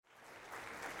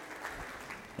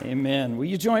Amen. Will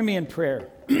you join me in prayer?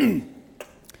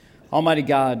 Almighty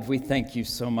God, we thank you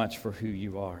so much for who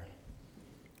you are.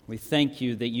 We thank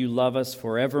you that you love us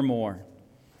forevermore,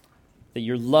 that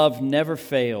your love never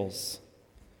fails,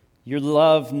 your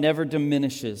love never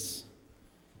diminishes.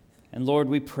 And Lord,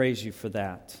 we praise you for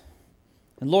that.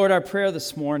 And Lord, our prayer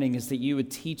this morning is that you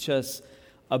would teach us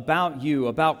about you,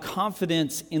 about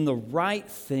confidence in the right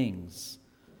things.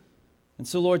 And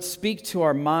so, Lord, speak to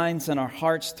our minds and our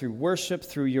hearts through worship,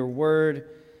 through your word,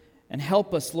 and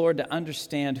help us, Lord, to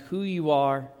understand who you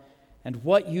are and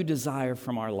what you desire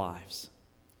from our lives.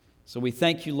 So we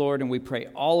thank you, Lord, and we pray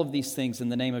all of these things in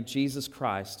the name of Jesus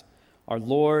Christ, our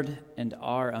Lord and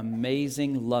our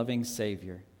amazing, loving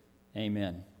Savior.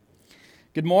 Amen.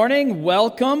 Good morning.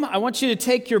 Welcome. I want you to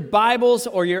take your Bibles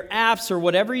or your apps or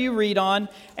whatever you read on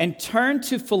and turn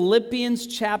to Philippians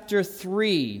chapter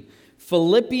 3.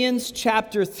 Philippians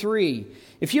chapter 3.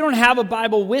 If you don't have a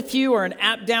Bible with you or an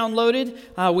app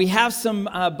downloaded, we have some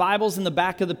Bibles in the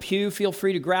back of the pew. Feel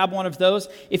free to grab one of those.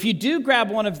 If you do grab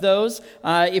one of those,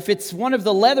 if it's one of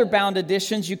the leather-bound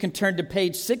editions, you can turn to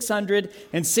page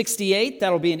 668.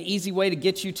 That'll be an easy way to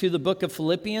get you to the book of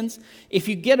Philippians. If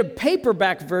you get a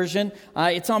paperback version,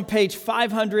 it's on page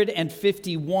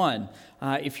 551.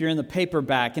 If you're in the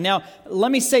paperback. And now,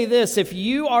 let me say this. If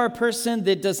you are a person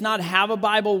that does not have a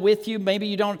Bible with you, maybe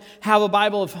you don't have a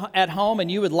Bible at home and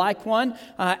you would like one,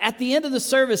 at the end of the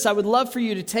service, I would love for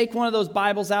you to take one of those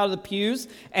Bibles out of the pews,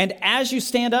 and as you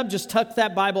stand up, just tuck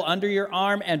that Bible under your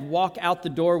arm and walk out the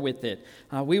door with it.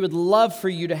 We would love for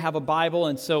you to have a Bible,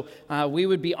 and so we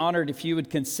would be honored if you would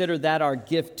consider that our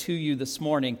gift to you this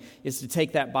morning, is to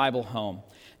take that Bible home.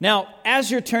 Now,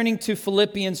 as you're turning to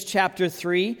Philippians chapter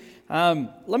 3,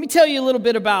 let me tell you a little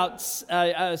bit about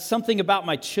something about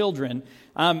my children.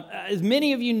 As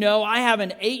many of you know, I have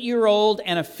an 8-year-old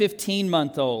and a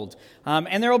 15-month-old.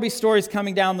 And there will be stories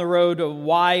coming down the road of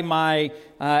why my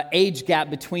age gap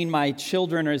between my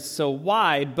children is so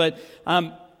wide. But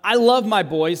I love my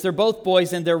boys. They're both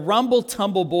boys, and they're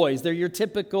rumble-tumble boys. They're your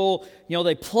typical,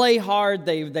 they play hard,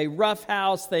 they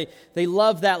roughhouse, they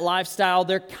love that lifestyle.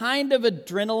 They're kind of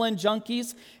adrenaline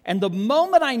junkies. And the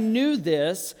moment I knew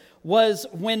this was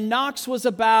when Knox was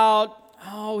about,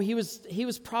 he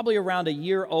was probably around a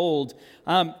year old.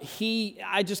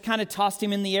 I just kind of tossed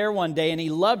him in the air one day, and he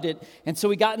loved it. And so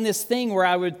we got in this thing where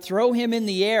I would throw him in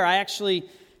the air. I actually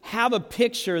have a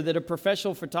picture that a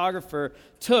professional photographer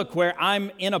took where I'm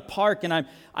in a park and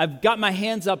I've got my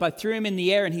hands up. I threw him in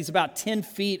the air and he's about 10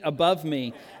 feet above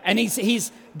me. And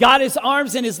he's got his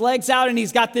arms and his legs out and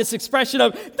he's got this expression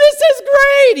of, "This is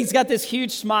great!" He's got this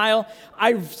huge smile.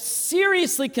 I've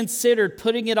seriously considered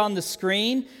putting it on the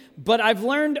screen, but I've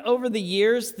learned over the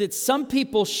years that some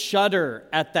people shudder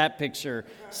at that picture.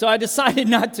 So I decided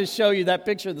not to show you that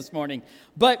picture this morning.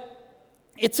 But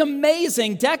it's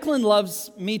amazing. Declan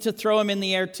loves me to throw him in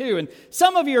the air too. And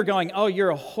some of you are going, "Oh, you're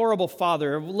a horrible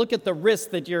father. Look at the risk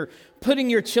that you're putting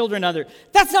your children under."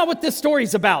 That's not what this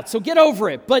story's about, so get over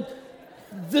it. But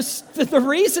the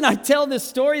reason I tell this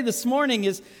story this morning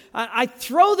is I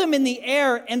throw them in the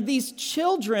air, and these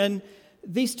children,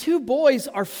 these two boys,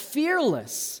 are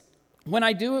fearless when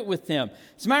I do it with them.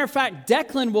 As a matter of fact,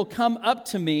 Declan will come up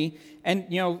to me, and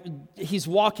he's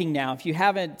walking now. If you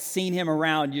haven't seen him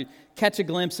around, you catch a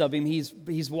glimpse of him.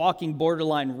 He's walking,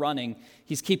 borderline running.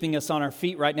 He's keeping us on our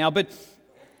feet right now. But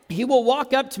he will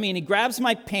walk up to me and he grabs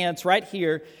my pants right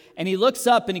here, and he looks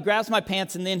up and he grabs my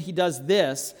pants, and then he does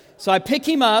this. So I pick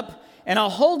him up and I'll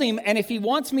hold him, and if he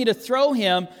wants me to throw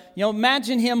him,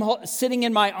 imagine him sitting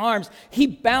in my arms. He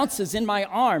bounces in my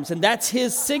arms, and that's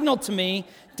his signal to me.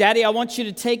 "Daddy, I want you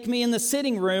to take me in the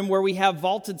sitting room where we have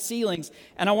vaulted ceilings,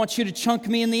 and I want you to chunk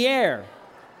me in the air."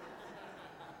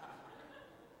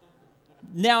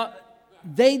 Now,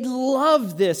 they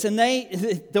love this, and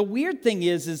the weird thing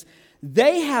is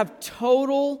they have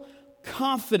total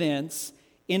confidence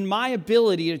in my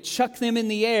ability to chuck them in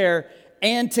the air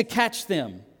and to catch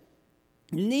them.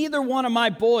 Neither one of my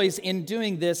boys in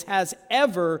doing this has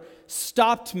ever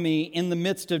stopped me in the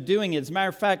midst of doing it. As a matter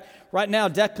of fact, right now,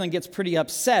 Declan gets pretty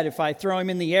upset if I throw him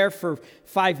in the air for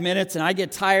 5 minutes and I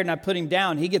get tired and I put him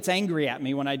down. He gets angry at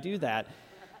me when I do that.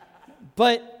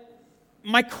 But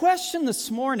my question this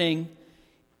morning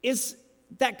is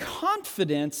that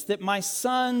confidence that my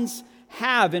sons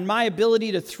have in my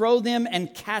ability to throw them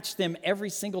and catch them every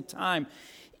single time,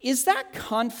 is that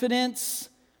confidence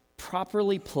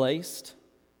properly placed?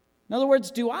 In other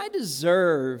words, do I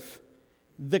deserve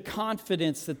the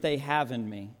confidence that they have in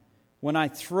me when I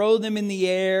throw them in the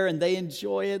air and they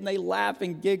enjoy it and they laugh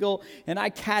and giggle and I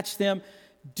catch them?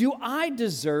 Do I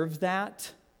deserve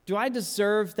that? Do I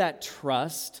deserve that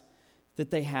trust that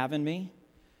they have in me?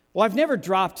 Well, I've never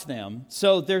dropped them,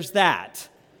 so there's that.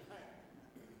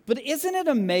 But isn't it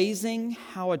amazing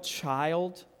how a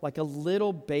child, like a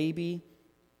little baby,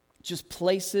 just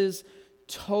places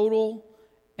total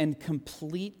and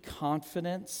complete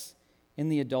confidence in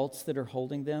the adults that are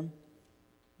holding them?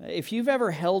 If you've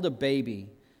ever held a baby,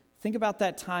 think about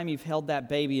that time you've held that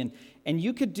baby, and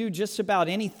you could do just about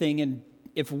anything. And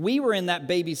if we were in that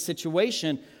baby's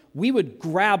situation, we would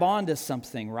grab onto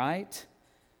something, right?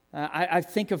 I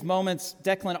think of moments.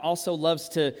 Declan also loves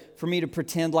for me to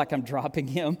pretend like I'm dropping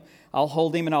him. I'll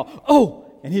hold him and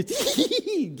and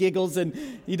he giggles and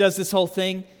he does this whole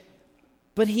thing.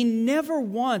 But he never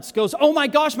once goes, oh my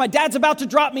gosh, my dad's about to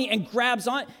drop me, and grabs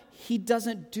on. He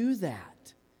doesn't do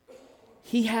that.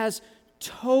 He has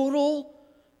total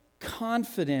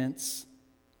confidence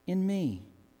in me.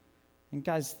 And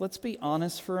guys, let's be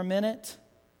honest for a minute.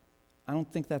 I don't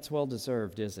think that's well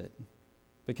deserved, is it?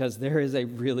 Because there is a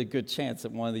really good chance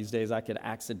that one of these days I could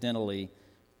accidentally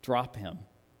drop him.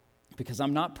 Because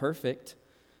I'm not perfect.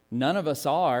 None of us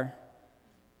are.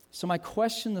 So my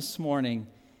question this morning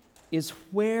is,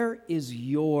 where is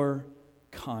your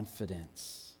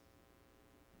confidence?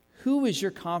 Who is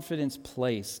your confidence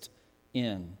placed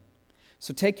in?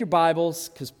 So take your Bibles,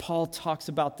 because Paul talks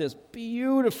about this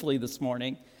beautifully this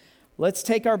morning. Let's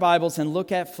take our Bibles and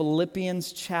look at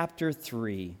Philippians chapter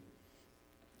 3.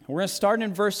 We're going to start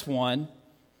in verse 1,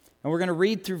 and we're going to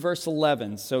read through verse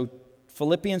 11. So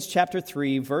Philippians chapter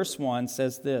 3, verse 1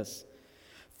 says this: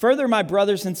 "Further, my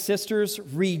brothers and sisters,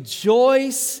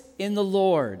 rejoice in the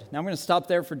Lord." Now I'm going to stop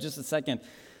there for just a second.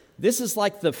 This is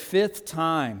like the 5th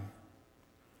time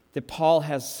that Paul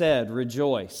has said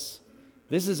rejoice.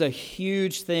 This is a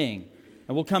huge thing.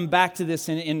 And we'll come back to this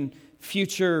in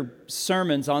future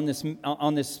sermons on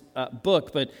this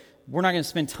book, but we're not going to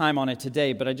spend time on it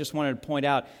today. But I just wanted to point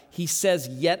out, he says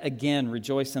yet again,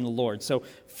 rejoice in the Lord. So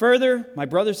further, my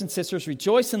brothers and sisters,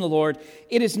 rejoice in the Lord.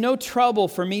 It is no trouble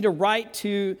for me to write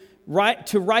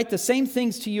the same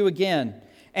things to you again,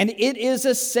 and it is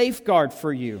a safeguard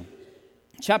for you.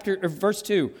 Verse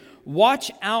 2,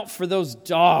 watch out for those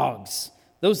dogs,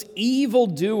 those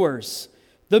evildoers,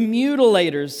 the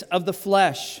mutilators of the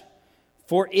flesh.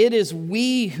 For it is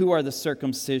we who are the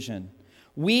circumcision,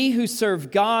 we who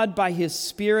serve God by His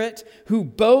Spirit, who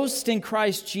boast in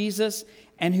Christ Jesus,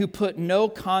 and who put no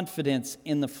confidence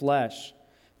in the flesh,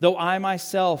 though I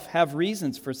myself have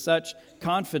reasons for such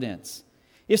confidence.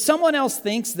 If someone else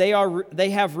thinks they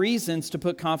have reasons to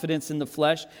put confidence in the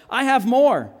flesh, I have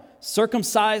more.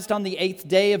 Circumcised on the 8th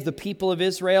day of the people of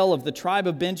Israel, of the tribe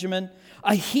of Benjamin,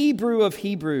 a Hebrew of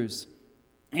Hebrews.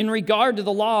 In regard to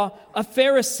the law, a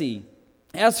Pharisee.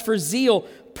 As for zeal,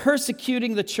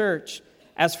 persecuting the church.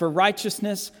 As for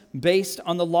righteousness based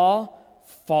on the law,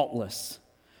 faultless.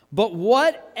 But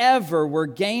whatever were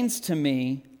gains to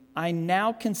me, I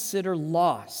now consider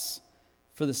loss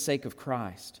for the sake of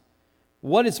Christ.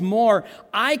 What is more,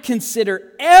 I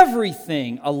consider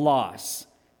everything a loss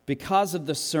because of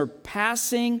the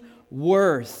surpassing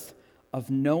worth of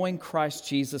knowing Christ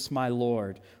Jesus my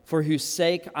Lord, for whose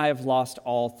sake I have lost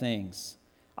all things.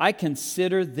 I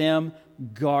consider them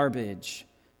garbage,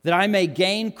 that I may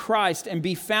gain Christ and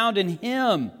be found in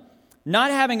Him,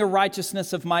 not having a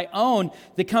righteousness of my own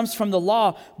that comes from the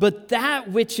law, but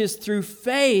that which is through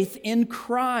faith in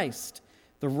Christ,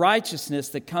 the righteousness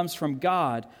that comes from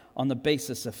God on the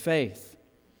basis of faith.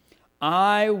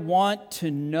 I want to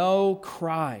know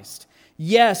Christ.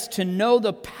 Yes, to know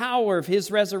the power of His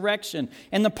resurrection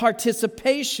and the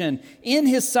participation in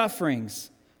His sufferings,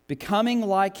 becoming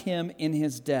like Him in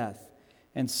His death,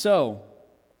 and so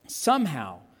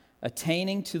somehow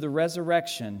attaining to the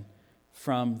resurrection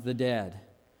from the dead.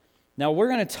 Now we're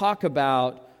going to talk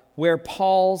about where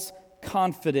Paul's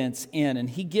confidence in, and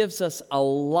he gives us a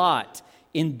lot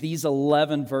in these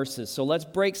 11 verses. So let's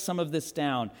break some of this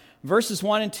down. Verses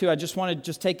 1 and 2, I just want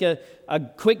to take a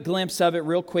quick glimpse of it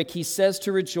real quick. He says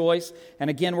to rejoice, and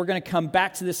again, we're going to come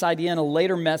back to this idea in a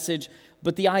later message,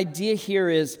 but the idea here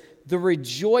is the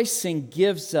rejoicing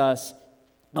gives us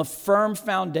a firm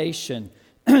foundation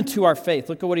to our faith.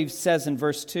 Look at what he says in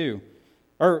verse 2,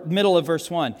 or middle of verse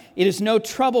 1. It is no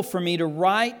trouble for me to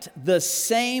write the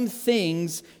same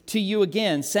things to you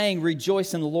again, saying,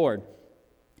 rejoice in the Lord.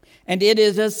 And it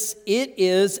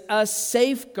is a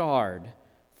safeguard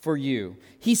for you.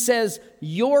 He says,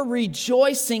 your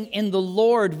rejoicing in the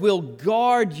Lord will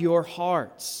guard your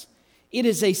hearts. It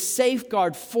is a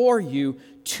safeguard for you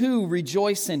to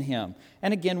rejoice in Him.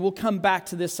 And again, we'll come back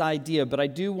to this idea, but I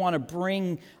do want to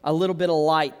bring a little bit of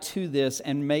light to this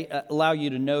and may allow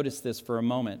you to notice this for a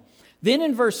moment. Then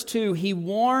in verse 2, he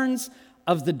warns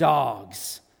of the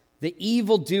dogs, the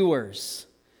evildoers.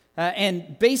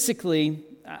 And basically,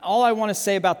 all I want to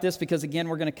say about this, because again,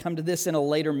 we're going to come to this in a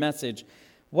later message.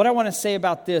 What I want to say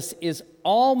about this is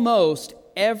almost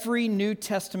every New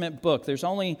Testament book, there's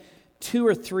only 2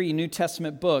 or 3 New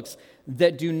Testament books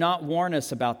that do not warn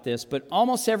us about this, but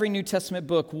almost every New Testament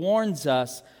book warns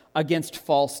us against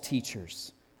false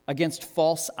teachers, against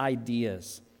false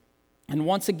ideas. And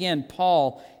once again,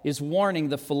 Paul is warning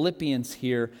the Philippians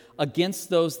here against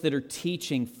those that are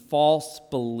teaching false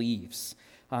beliefs.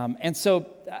 And so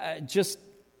just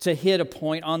to hit a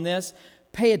point on this,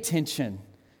 pay attention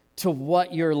to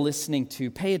what you're listening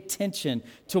to. Pay attention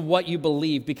to what you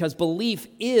believe, because belief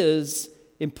is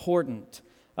important.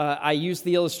 I used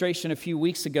the illustration a few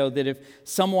weeks ago that if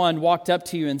someone walked up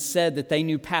to you and said that they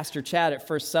knew Pastor Chad at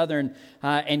First Southern,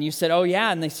 and you said, oh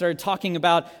yeah, and they started talking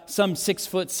about some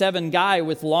 6'7" guy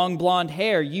with long blonde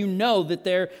hair, you know that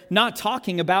they're not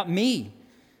talking about me.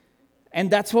 And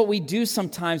that's what we do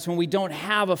sometimes when we don't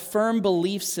have a firm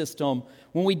belief system,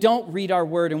 when we don't read our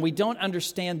word and we don't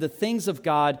understand the things of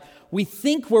God. We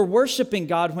think we're worshiping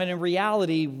God when in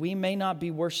reality we may not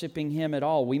be worshiping Him at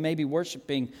all. We may be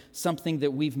worshiping something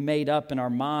that we've made up in our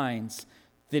minds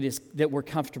that we're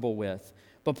comfortable with.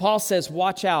 But Paul says,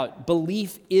 watch out.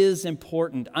 Belief is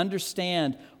important.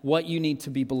 Understand what you need to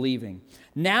be believing.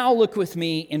 Now look with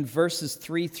me in verses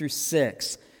 3 through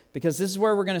 6. Because this is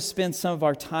where we're going to spend some of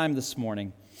our time this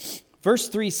morning. Verse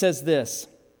 3 says this,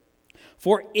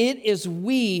 "For it is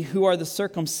we who are the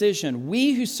circumcision,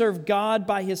 we who serve God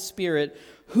by His Spirit,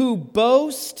 who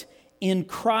boast in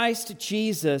Christ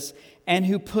Jesus, and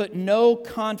who put no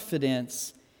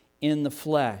confidence in the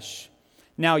flesh."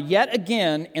 Now, yet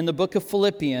again, in the book of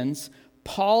Philippians,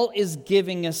 Paul is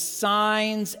giving us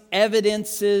signs,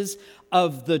 evidences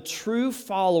of the true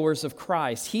followers of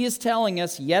Christ. He is telling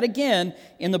us yet again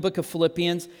in the book of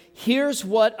Philippians, here's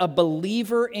what a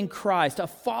believer in Christ, a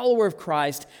follower of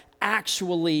Christ,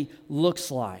 actually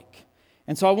looks like.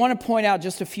 And so I want to point out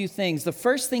just a few things. The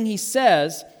first thing he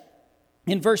says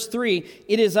in verse 3,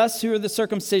 it is us who are the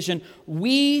circumcision,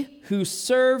 we who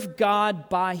serve God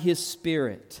by His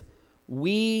Spirit.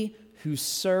 We who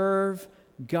serve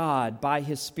God by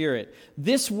His Spirit.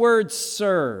 This word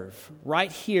serve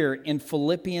right here in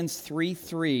Philippians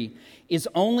 3:3 is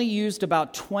only used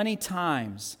about 20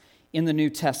 times in the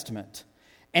New Testament.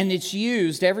 And it's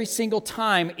used every single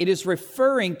time it is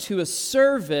referring to a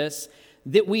service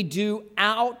that we do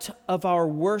out of our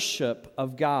worship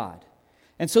of God.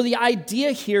 And so the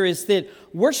idea here is that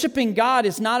worshiping God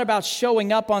is not about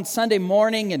showing up on Sunday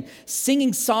morning and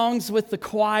singing songs with the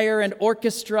choir and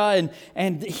orchestra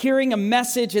and hearing a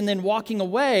message and then walking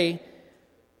away.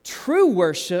 True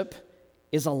worship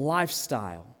is a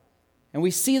lifestyle. And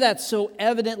we see that so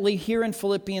evidently here in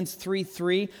Philippians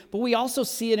 3:3, but we also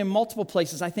see it in multiple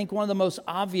places. I think one of the most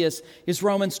obvious is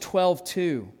Romans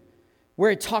 12:2, where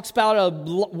it talks about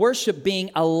worship being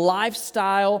a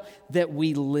lifestyle that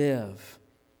we live.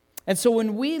 And so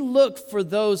when we look for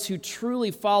those who truly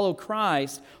follow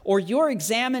Christ, or you're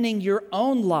examining your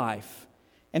own life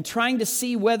and trying to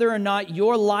see whether or not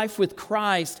your life with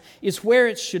Christ is where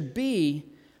it should be,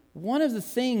 one of the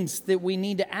things that we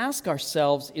need to ask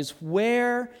ourselves is,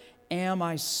 where am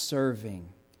I serving?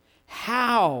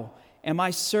 How am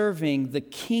I serving the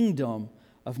kingdom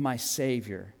of my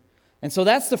Savior? And so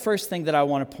that's the first thing that I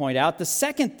want to point out. The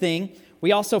second thing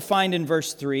we also find in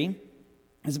verse 3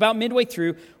 is about midway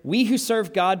through, we who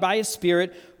serve God by His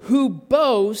Spirit, who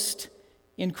boast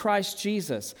in Christ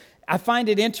Jesus. I find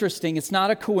it interesting, it's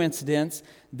not a coincidence,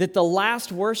 that the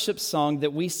last worship song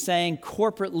that we sang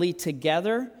corporately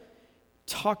together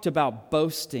talked about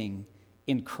boasting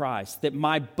in Christ, that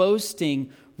my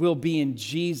boasting will be in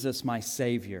Jesus, my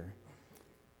Savior.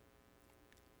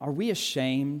 Are we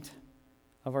ashamed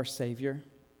of our Savior?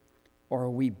 Or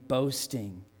are we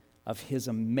boasting of His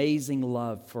amazing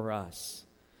love for us?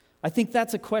 I think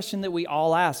that's a question that we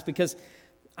all ask, because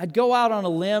I'd go out on a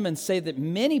limb and say that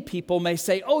many people may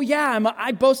say, oh yeah,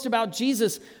 I boast about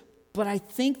Jesus, but I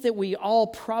think that we all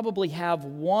probably have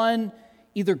one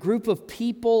either group of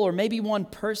people or maybe one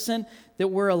person that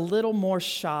we're a little more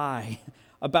shy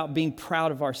about being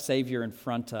proud of our Savior in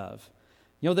front of.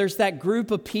 You know, there's that group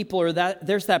of people, or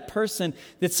there's that person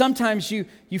that sometimes you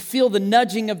feel the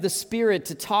nudging of the Spirit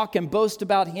to talk and boast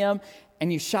about Him,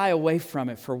 and you shy away from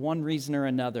it for one reason or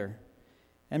another.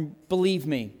 And believe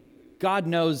me, God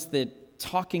knows that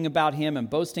talking about Him and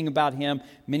boasting about Him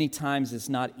many times is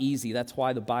not easy. That's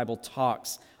why the Bible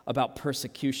talks about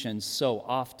persecution so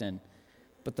often.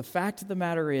 But the fact of the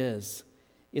matter is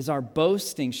our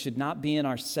boasting should not be in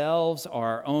ourselves or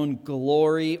our own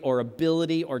glory or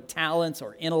ability or talents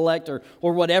or intellect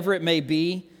or whatever it may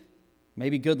be.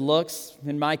 Maybe good looks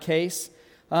in my case.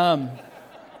 But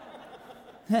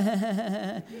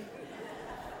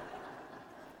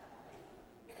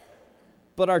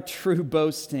our true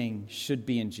boasting should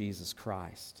be in Jesus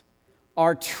Christ.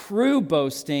 Our true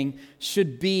boasting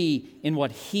should be in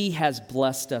what He has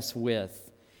blessed us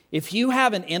with. If you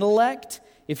have an intellect,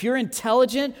 if you're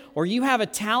intelligent, or you have a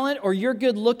talent, or you're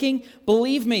good looking,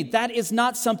 believe me, that is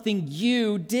not something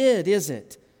you did, is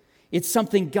it? It's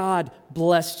something God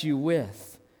blessed you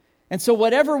with. And so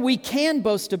whatever we can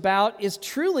boast about is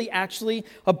truly actually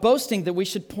a boasting that we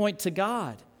should point to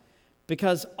God,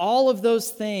 because all of those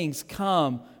things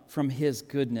come from His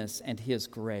goodness and His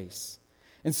grace.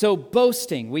 And so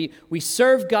boasting, we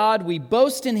serve God, we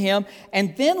boast in Him,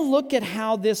 and then look at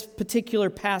how this particular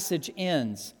passage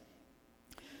ends.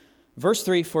 Verse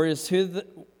 3, for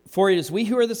it is we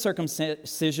who are the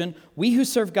circumcision, we who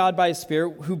serve God by His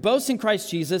Spirit, who boast in Christ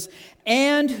Jesus,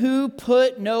 and who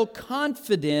put no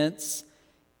confidence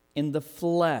in the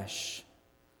flesh.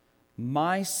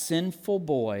 My sinful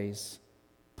boys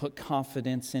put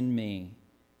confidence in me,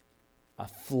 a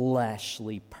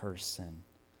fleshly person.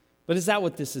 But is that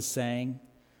what this is saying?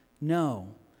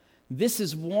 No. This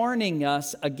is warning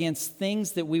us against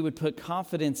things that we would put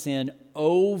confidence in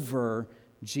over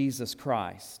Jesus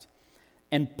Christ.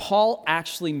 And Paul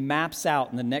actually maps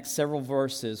out in the next several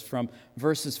verses, from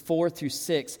verses 4 through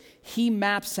 6, he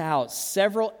maps out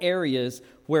several areas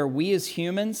where we as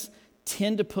humans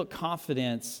tend to put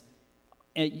confidence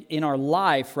in our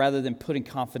life rather than putting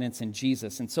confidence in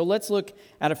Jesus. And so let's look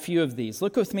at a few of these.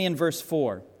 Look with me in verse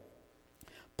 4.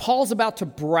 Paul's about to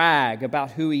brag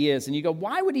about who he is. And you go,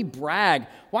 why would he brag?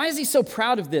 Why is he so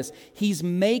proud of this? He's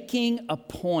making a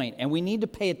point, and we need to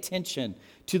pay attention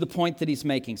to the point that he's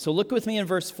making. So look with me in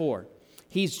verse 4.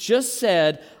 He's just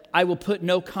said, I will put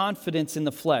no confidence in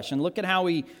the flesh. And look at how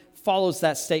he follows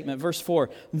that statement. Verse 4,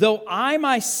 though I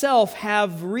myself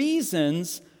have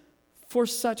reasons for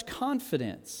such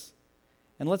confidence.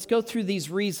 And let's go through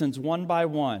these reasons one by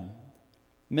one.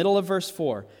 Middle of verse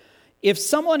 4. If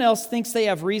someone else thinks they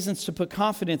have reasons to put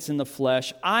confidence in the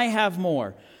flesh, I have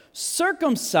more.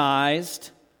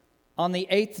 Circumcised on the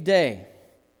 8th day.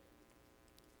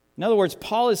 In other words,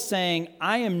 Paul is saying,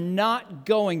 I am not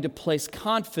going to place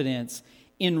confidence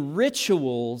in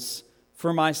rituals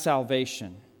for my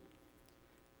salvation.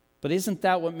 But isn't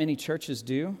that what many churches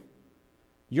do?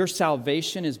 Your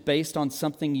salvation is based on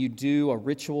something you do, a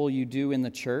ritual you do in the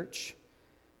church.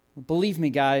 Believe me,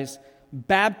 guys,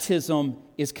 baptism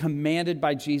is commanded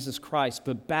by Jesus Christ,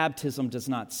 but baptism does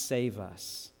not save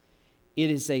us. It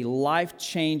is a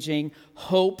life-changing,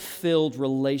 hope-filled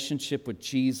relationship with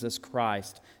Jesus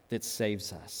Christ that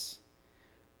saves us.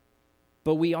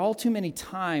 But we all too many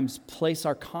times place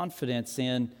our confidence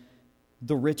in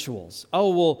the rituals.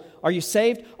 Oh, well, are you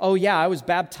saved? Oh, yeah, I was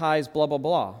baptized, blah, blah,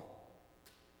 blah.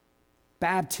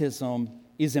 Baptism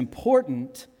is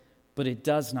important, but it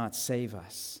does not save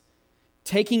us.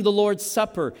 Taking the Lord's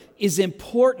Supper is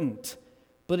important,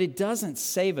 but it doesn't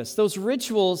save us. Those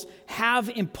rituals have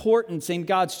importance in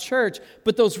God's church,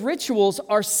 but those rituals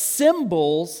are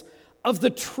symbols of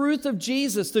the truth of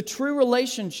Jesus, the true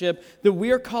relationship that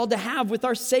we are called to have with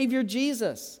our Savior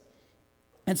Jesus.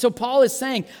 And so Paul is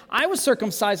saying, I was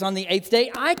circumcised on the 8th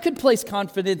day. I could place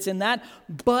confidence in that,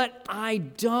 but I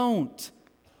don't.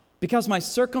 Because my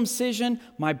circumcision,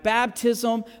 my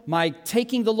baptism, my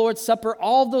taking the Lord's Supper,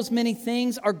 all those many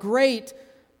things are great,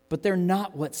 but they're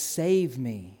not what save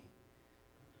me.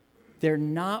 They're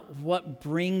not what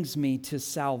brings me to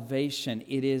salvation.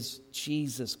 It is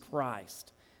Jesus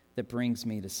Christ that brings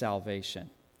me to salvation.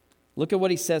 Look at what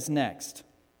he says next.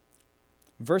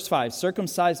 Verse 5,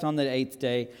 circumcised on the 8th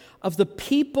day of the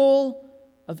people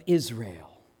of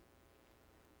Israel.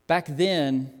 Back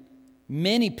then,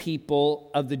 many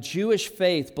people of the Jewish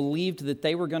faith believed that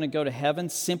they were going to go to heaven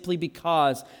simply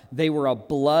because they were a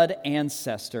blood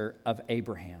ancestor of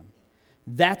Abraham.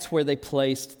 That's where they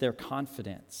placed their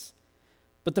confidence.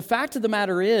 But the fact of the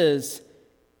matter is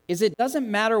it doesn't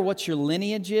matter what your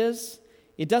lineage is.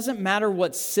 It doesn't matter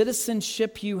what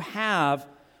citizenship you have.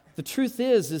 The truth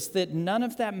is that none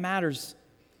of that matters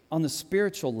on the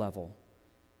spiritual level.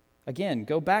 Again,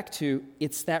 go back to,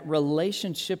 it's that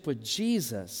relationship with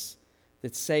Jesus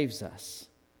that saves us.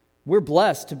 We're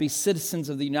blessed to be citizens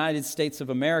of the United States of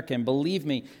America, and believe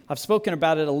me, I've spoken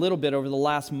about it a little bit over the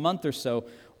last month or so.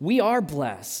 We are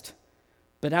blessed,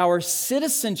 but our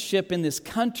citizenship in this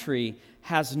country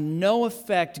has no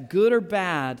effect, good or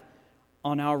bad,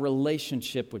 on our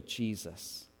relationship with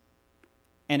Jesus.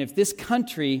 And if this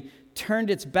country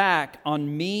turned its back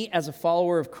on me as a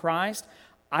follower of Christ,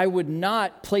 I would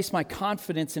not place my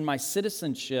confidence in my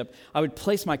citizenship. I would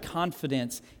place my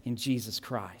confidence in Jesus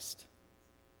Christ.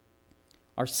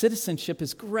 Our citizenship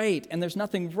is great, and there's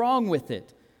nothing wrong with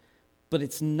it, but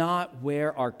it's not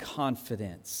where our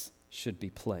confidence should be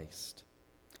placed.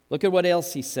 Look at what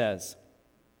else he says.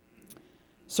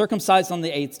 Circumcised on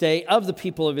the 8th day of the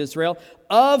people of Israel,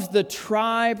 of the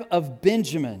tribe of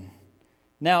Benjamin.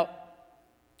 Now,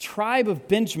 tribe of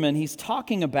Benjamin, he's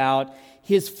talking about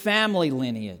his family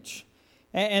lineage.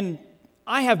 And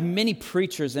I have many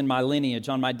preachers in my lineage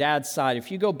on my dad's side.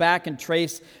 If you go back and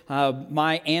trace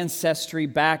my ancestry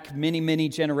back many, many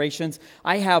generations,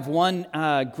 I have one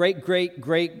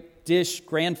great-great-great-dish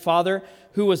grandfather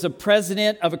who was a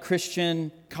president of a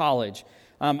Christian college.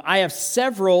 I have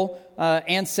several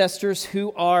ancestors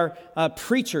who are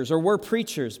preachers or were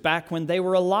preachers back when they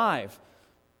were alive.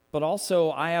 But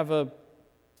also I have a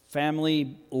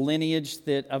family lineage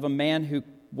of a man who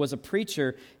was a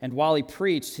preacher, and while he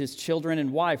preached, his children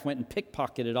and wife went and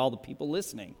pickpocketed all the people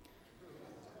listening.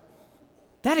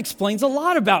 That explains a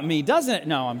lot about me, doesn't it?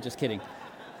 No, I'm just kidding.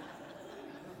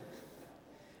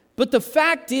 But the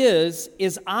fact is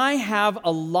I have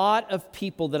a lot of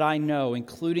people that I know,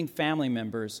 including family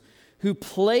members, who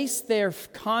place their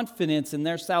confidence in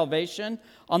their salvation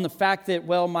on the fact that,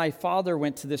 well, my father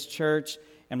went to this church,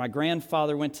 and my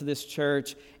grandfather went to this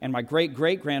church, and my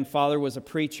great-great-grandfather was a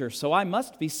preacher, so I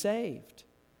must be saved.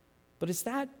 But is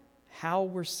that how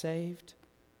we're saved?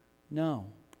 No.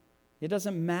 It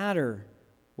doesn't matter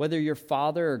whether your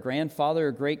father or grandfather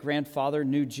or great-grandfather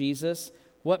knew Jesus.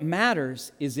 What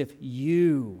matters is if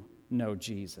you know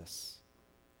Jesus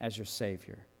as your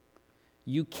Savior.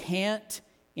 You can't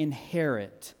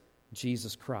inherit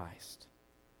Jesus Christ.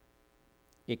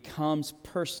 It comes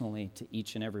personally to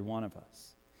each and every one of us.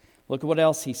 Look at what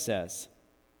else he says.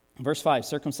 Verse 5,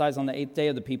 circumcised on the 8th day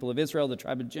of the people of Israel, the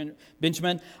tribe of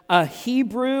Benjamin, a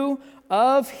Hebrew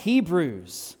of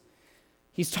Hebrews.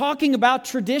 He's talking about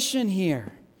tradition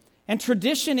here. And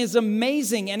tradition is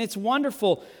amazing and it's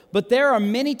wonderful. But there are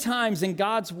many times in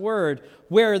God's Word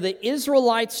where the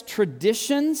Israelites'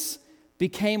 traditions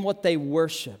became what they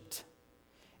worshiped.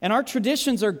 And our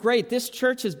traditions are great. This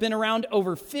church has been around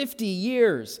over 50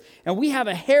 years. And we have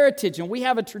a heritage and we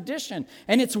have a tradition.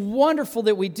 And it's wonderful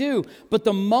that we do. But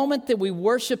the moment that we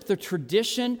worship the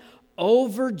tradition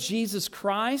over Jesus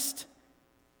Christ,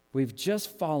 we've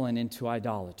just fallen into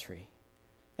idolatry.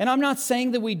 And I'm not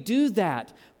saying that we do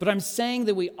that, but I'm saying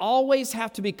that we always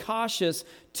have to be cautious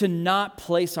to not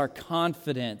place our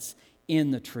confidence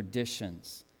in the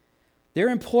traditions. They're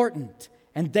important.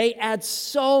 And they add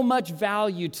so much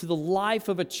value to the life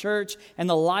of a church and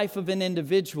the life of an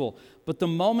individual. But the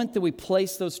moment that we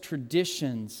place those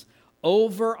traditions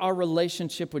over our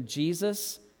relationship with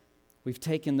Jesus, we've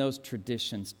taken those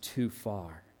traditions too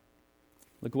far.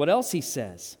 Look what else he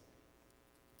says.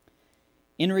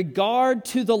 In regard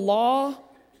to the law,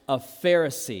 a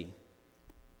Pharisee.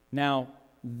 Now,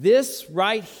 this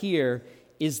right here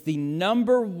is the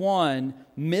number one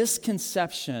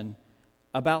misconception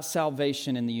about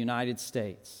salvation in the United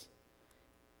States.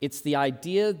 It's the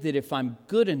idea that if I'm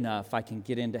good enough, I can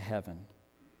get into heaven.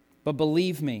 But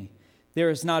believe me, there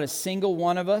is not a single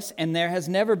one of us, and there has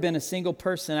never been a single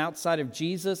person outside of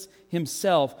Jesus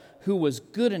himself who was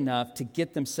good enough to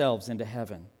get themselves into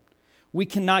heaven. We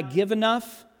cannot give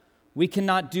enough. We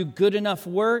cannot do good enough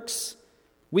works.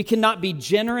 We cannot be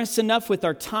generous enough with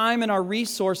our time and our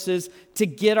resources to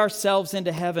get ourselves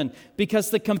into heaven, because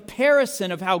the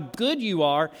comparison of how good you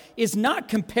are is not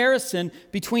comparison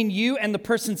between you and the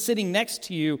person sitting next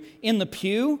to you in the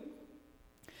pew.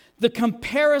 The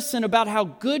comparison about how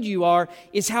good you are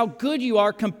is how good you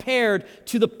are compared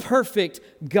to the perfect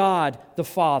God the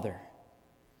Father.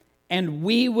 And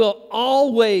we will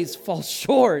always fall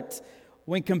short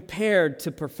when compared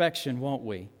to perfection, won't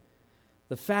we?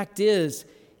 The fact is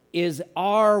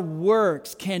our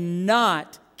works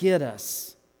cannot get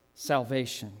us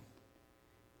salvation.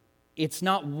 It's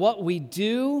not what we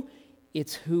do,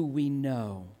 it's who we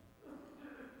know.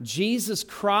 Jesus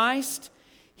Christ,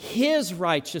 His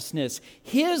righteousness,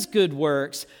 His good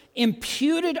works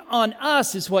imputed on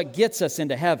us is what gets us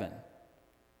into heaven.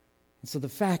 And so the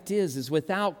fact is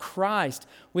without Christ,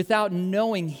 without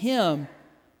knowing Him,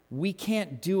 we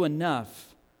can't do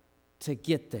enough to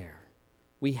get there.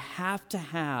 We have to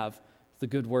have the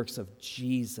good works of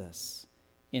Jesus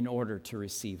in order to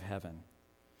receive heaven.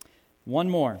 One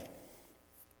more.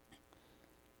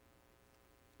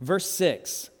 Verse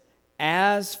 6,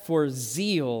 as for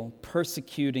zeal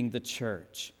persecuting the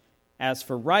church, as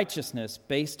for righteousness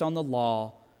based on the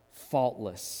law,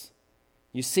 faultless.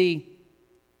 You see,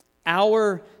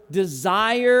 our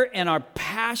desire and our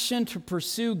passion to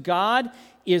pursue God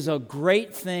is a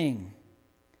great thing.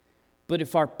 But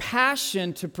if our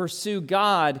passion to pursue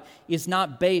God is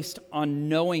not based on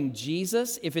knowing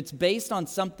Jesus, if it's based on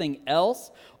something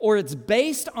else, or it's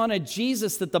based on a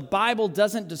Jesus that the Bible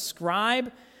doesn't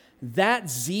describe, that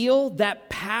zeal, that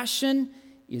passion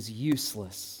is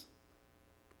useless.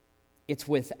 It's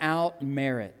without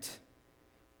merit.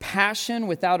 Passion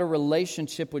without a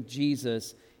relationship with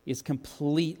Jesus is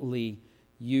completely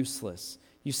useless.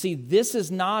 You see, this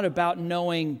is not about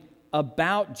knowing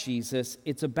about Jesus,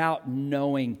 it's about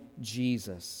knowing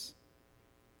Jesus.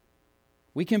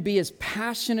 We can be as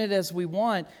passionate as we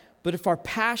want, but if our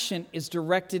passion is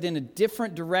directed in a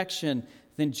different direction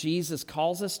than Jesus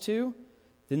calls us to,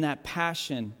 then that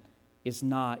passion is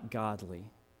not godly.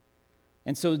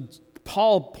 And so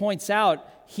Paul points out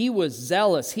he was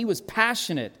zealous, he was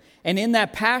passionate, and in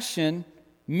that passion,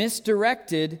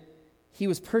 misdirected, he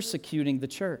was persecuting the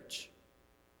church.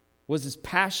 Was his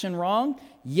passion wrong?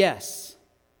 Yes.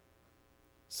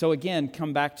 So again,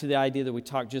 come back to the idea that we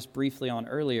talked just briefly on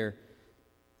earlier.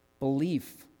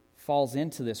 Belief falls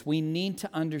into this. We need to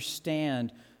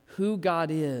understand who God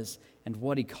is and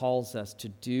what He calls us to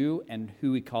do and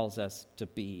who He calls us to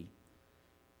be.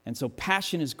 And so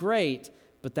passion is great,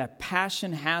 but that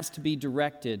passion has to be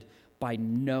directed by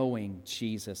knowing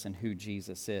Jesus and who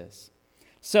Jesus is.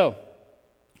 So,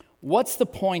 what's the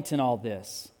point in all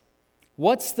this?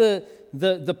 What's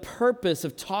the purpose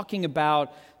of talking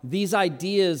about these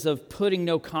ideas of putting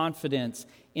no confidence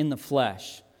in the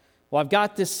flesh? Well, I've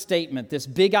got this statement, this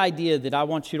big idea that I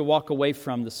want you to walk away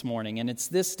from this morning, and it's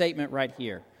this statement right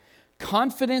here.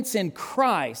 Confidence in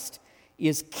Christ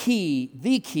is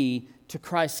the key to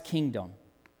Christ's kingdom.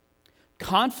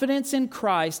 Confidence in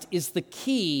Christ is the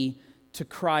key to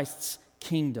Christ's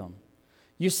kingdom.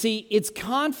 You see, it's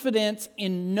confidence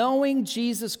in knowing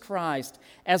Jesus Christ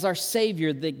as our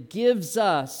Savior that gives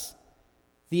us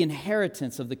the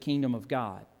inheritance of the kingdom of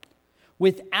God.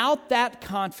 Without that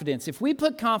confidence, if we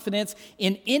put confidence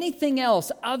in anything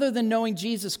else other than knowing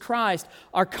Jesus Christ,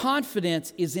 our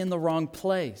confidence is in the wrong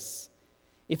place.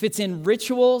 If it's in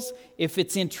rituals, if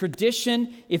it's in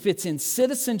tradition, if it's in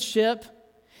citizenship,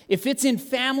 if it's in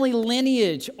family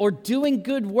lineage or doing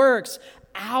good works,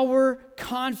 our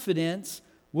confidence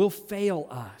will fail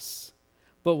us.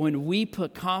 But when we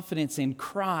put confidence in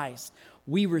Christ,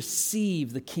 we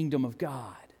receive the kingdom of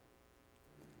God.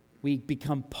 We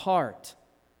become part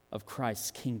of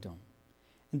Christ's kingdom.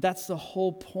 And that's the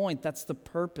whole point. That's the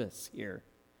purpose here,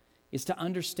 is to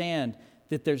understand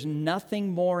that there's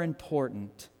nothing more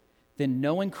important than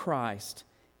knowing Christ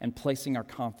and placing our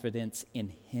confidence in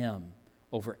Him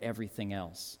over everything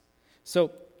else.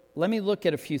 So let me look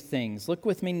at a few things. Look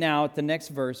with me now at the next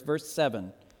verse, verse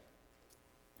 7.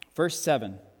 Verse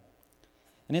 7.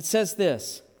 And it says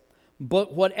this,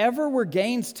 "But whatever were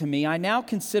gains to me, I now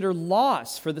consider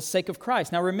loss for the sake of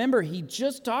Christ." Now remember, he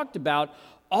just talked about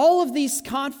all of these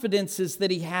confidences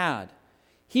that he had.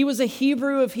 He was a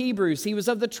Hebrew of Hebrews. He was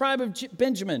of the tribe of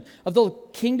Benjamin, of the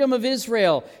kingdom of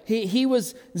Israel. He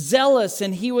was zealous,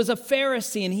 and he was a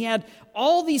Pharisee, and he had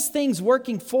all these things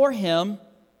working for him.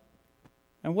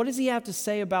 And what does he have to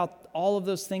say about all of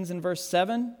those things in verse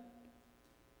 7?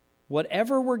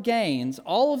 Whatever were gains,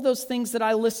 all of those things that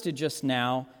I listed just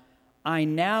now, I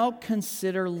now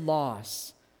consider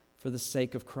loss for the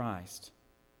sake of Christ.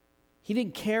 He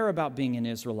didn't care about being an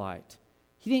Israelite.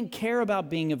 He didn't care about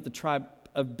being of the tribe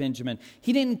of Benjamin.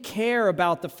 He didn't care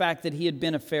about the fact that he had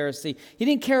been a Pharisee. He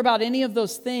didn't care about any of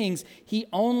those things. He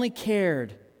only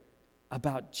cared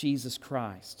about Jesus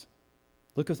Christ.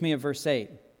 Look with me at verse 8.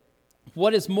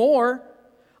 What is more,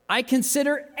 I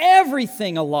consider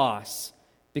everything a loss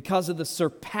because of the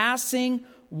surpassing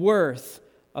worth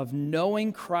of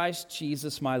knowing Christ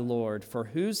Jesus my Lord, for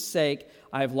whose sake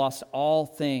I have lost all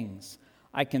things.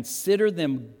 I consider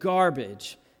them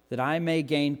garbage, that I may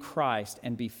gain Christ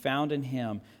and be found in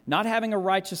Him, not having a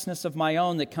righteousness of my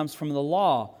own that comes from the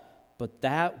law, but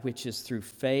that which is through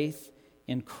faith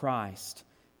in Christ,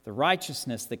 the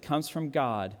righteousness that comes from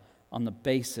God on the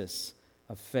basis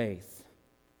of faith.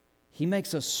 He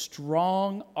makes a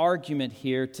strong argument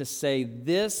here to say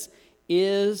this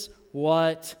is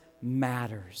what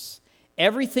matters.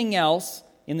 Everything else,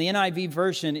 in the NIV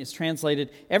version, is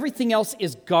translated, everything else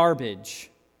is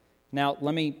garbage. Now,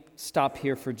 let me stop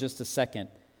here for just a second.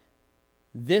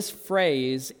 This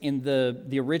phrase in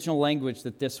the original language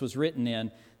that this was written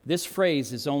in, this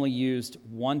phrase is only used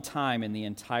one time in the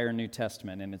entire New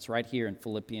Testament, and it's right here in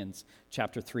Philippians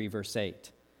chapter 3, verse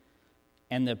 8.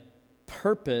 And the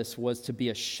purpose was to be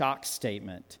a shock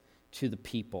statement to the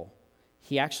people.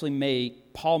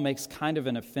 Paul makes kind of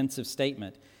an offensive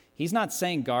statement. He's not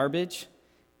saying garbage.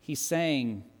 He's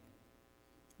saying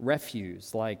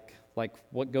refuse, like like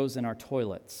what goes in our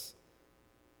toilets.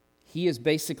 He is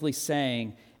basically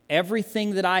saying,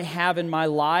 everything that I have in my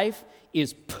life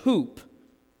is poop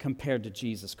compared to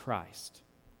Jesus Christ.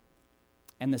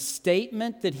 And the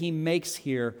statement that he makes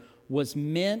here was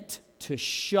meant to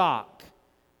shock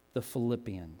the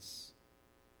Philippians.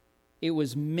 It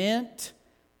was meant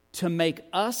to make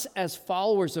us as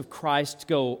followers of Christ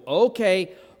go,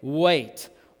 okay, wait,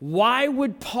 why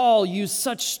would Paul use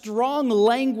such strong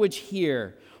language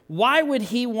here? Why would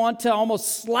he want to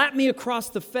almost slap me across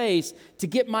the face to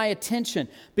get my attention?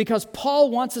 Because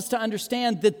Paul wants us to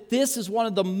understand that this is one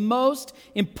of the most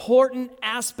important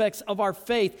aspects of our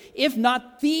faith, if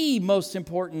not the most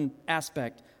important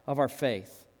aspect of our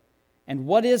faith. And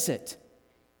what is it?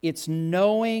 It's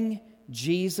knowing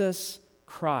Jesus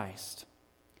Christ.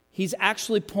 He's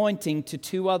actually pointing to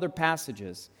two other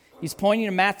passages. He's pointing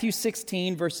to Matthew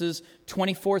 16, verses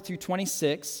 24 through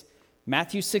 26.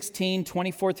 Matthew 16,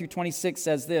 24 through 26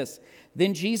 says this,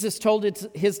 "Then Jesus told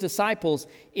his disciples,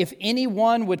 'If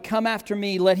anyone would come after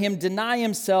me, let him deny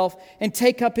himself and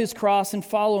take up his cross and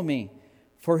follow me.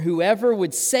 For whoever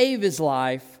would save his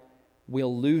life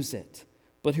will lose it.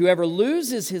 But whoever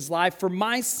loses his life for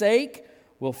my sake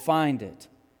will find it.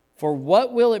 For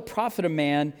what will it profit a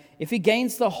man if he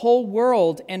gains the whole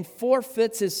world and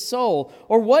forfeits his soul?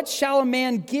 Or what shall a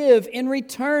man give in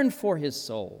return for his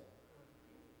soul?'"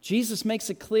 Jesus makes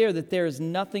it clear that there is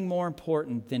nothing more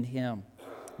important than him.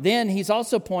 Then he's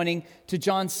also pointing to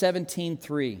John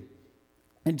 17:3.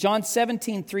 And John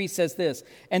 17:3 says this,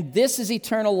 "And this is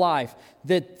eternal life,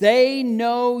 that they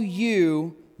know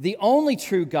you, the only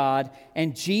true God,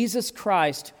 and Jesus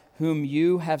Christ, whom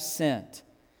you have sent."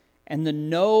 And the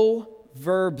know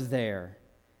verb there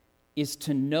is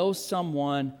to know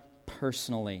someone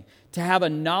personally, to have a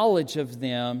knowledge of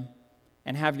them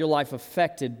and have your life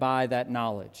affected by that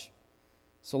knowledge.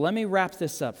 So let me wrap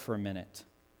this up for a minute.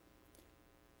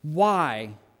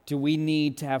 Why do we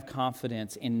need to have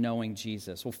confidence in knowing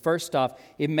Jesus? Well, first off,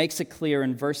 it makes it clear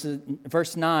in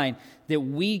verse 9 that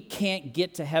we can't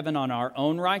get to heaven on our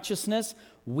own righteousness.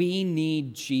 We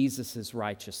need Jesus'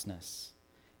 righteousness.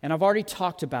 And I've already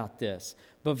talked about this,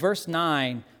 but verse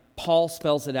 9, Paul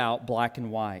spells it out black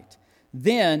and white.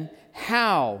 Then,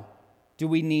 how do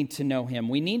we need to know him?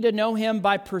 We need to know him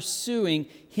by pursuing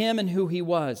him and who he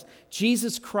was.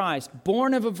 Jesus Christ,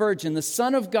 born of a virgin, the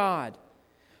Son of God,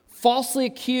 falsely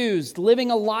accused, living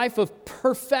a life of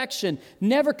perfection,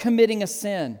 never committing a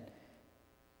sin,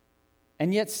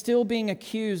 and yet still being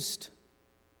accused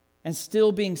and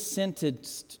still being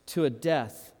sentenced to a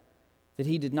death that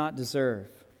he did not deserve.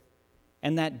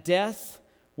 And that death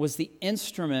was the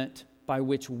instrument by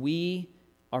which we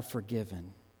are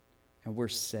forgiven and we're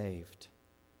saved.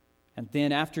 And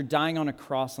then after dying on a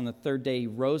cross on the third day, he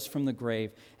rose from the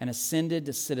grave and ascended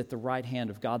to sit at the right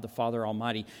hand of God the Father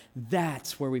Almighty.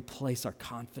 That's where we place our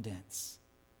confidence.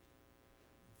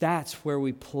 That's where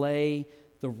we play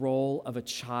the role of a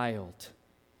child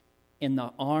in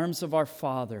the arms of our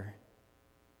Father.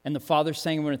 And the Father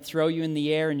saying, "I'm going to throw you in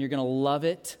the air and you're going to love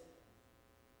it.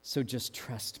 So just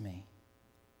trust me."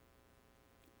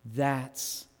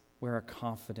 That's where our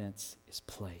confidence is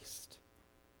placed.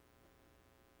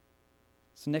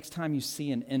 So next time you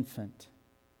see an infant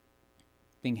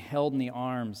being held in the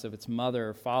arms of its mother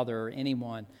or father or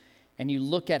anyone, and you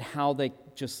look at how they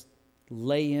just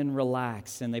lay in,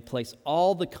 relax, and they place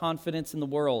all the confidence in the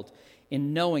world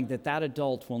in knowing that that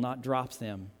adult will not drop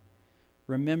them,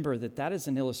 remember that that is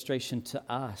an illustration to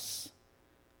us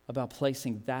about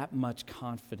placing that much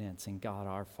confidence in God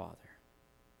our Father.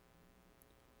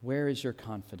 Where is your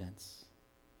confidence?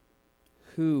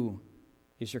 Who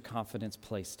is your confidence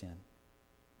placed in?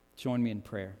 Join me in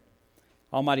prayer.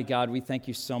 Almighty God, we thank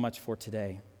you so much for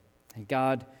today. And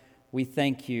God, we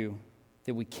thank you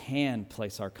that we can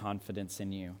place our confidence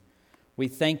in you. We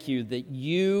thank you that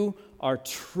you are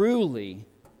truly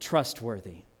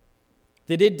trustworthy,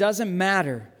 that it doesn't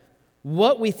matter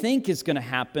what we think is going to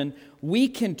happen, we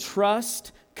can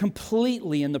trust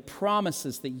completely in the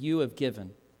promises that you have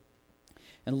given.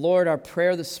 And Lord, our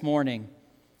prayer this morning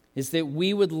is that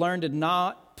we would learn to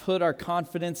not put our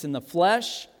confidence in the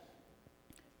flesh,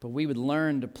 but we would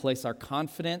learn to place our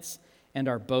confidence and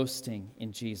our boasting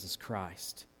in Jesus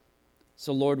Christ.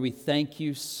 So Lord, we thank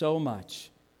you so much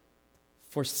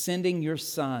for sending your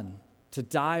Son to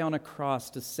die on a cross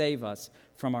to save us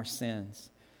from our sins.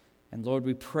 And Lord,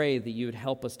 we pray that you would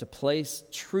help us to place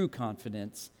true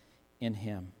confidence in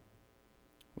him.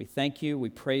 We thank you, we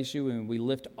praise you, and we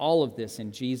lift all of this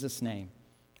in Jesus' name.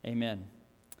 Amen.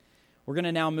 We're going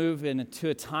to now move into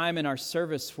a time in our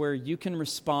service where you can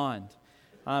respond.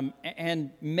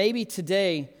 And maybe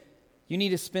today you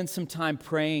need to spend some time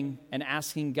praying and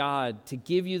asking God to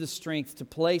give you the strength to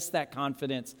place that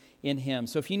confidence in Him.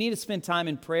 So if you need to spend time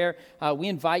in prayer, we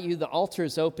invite you. The altar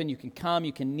is open. You can come,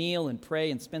 you can kneel and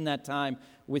pray and spend that time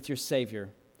with your Savior.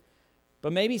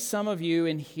 But maybe some of you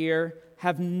in here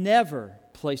have never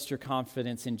placed your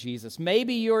confidence in Jesus.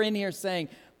 Maybe you're in here saying,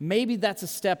 maybe that's a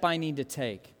step I need to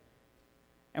take.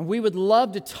 And we would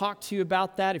love to talk to you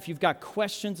about that. If you've got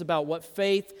questions about what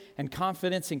faith and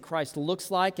confidence in Christ looks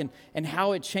like and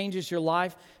how it changes your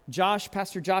life,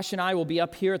 Pastor Josh and I will be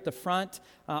up here at the front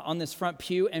on this front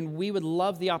pew, and we would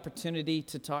love the opportunity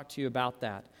to talk to you about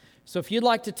that. So if you'd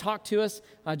like to talk to us,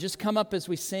 just come up as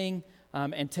we sing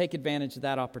and take advantage of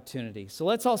that opportunity. So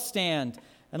let's all stand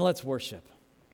and let's worship.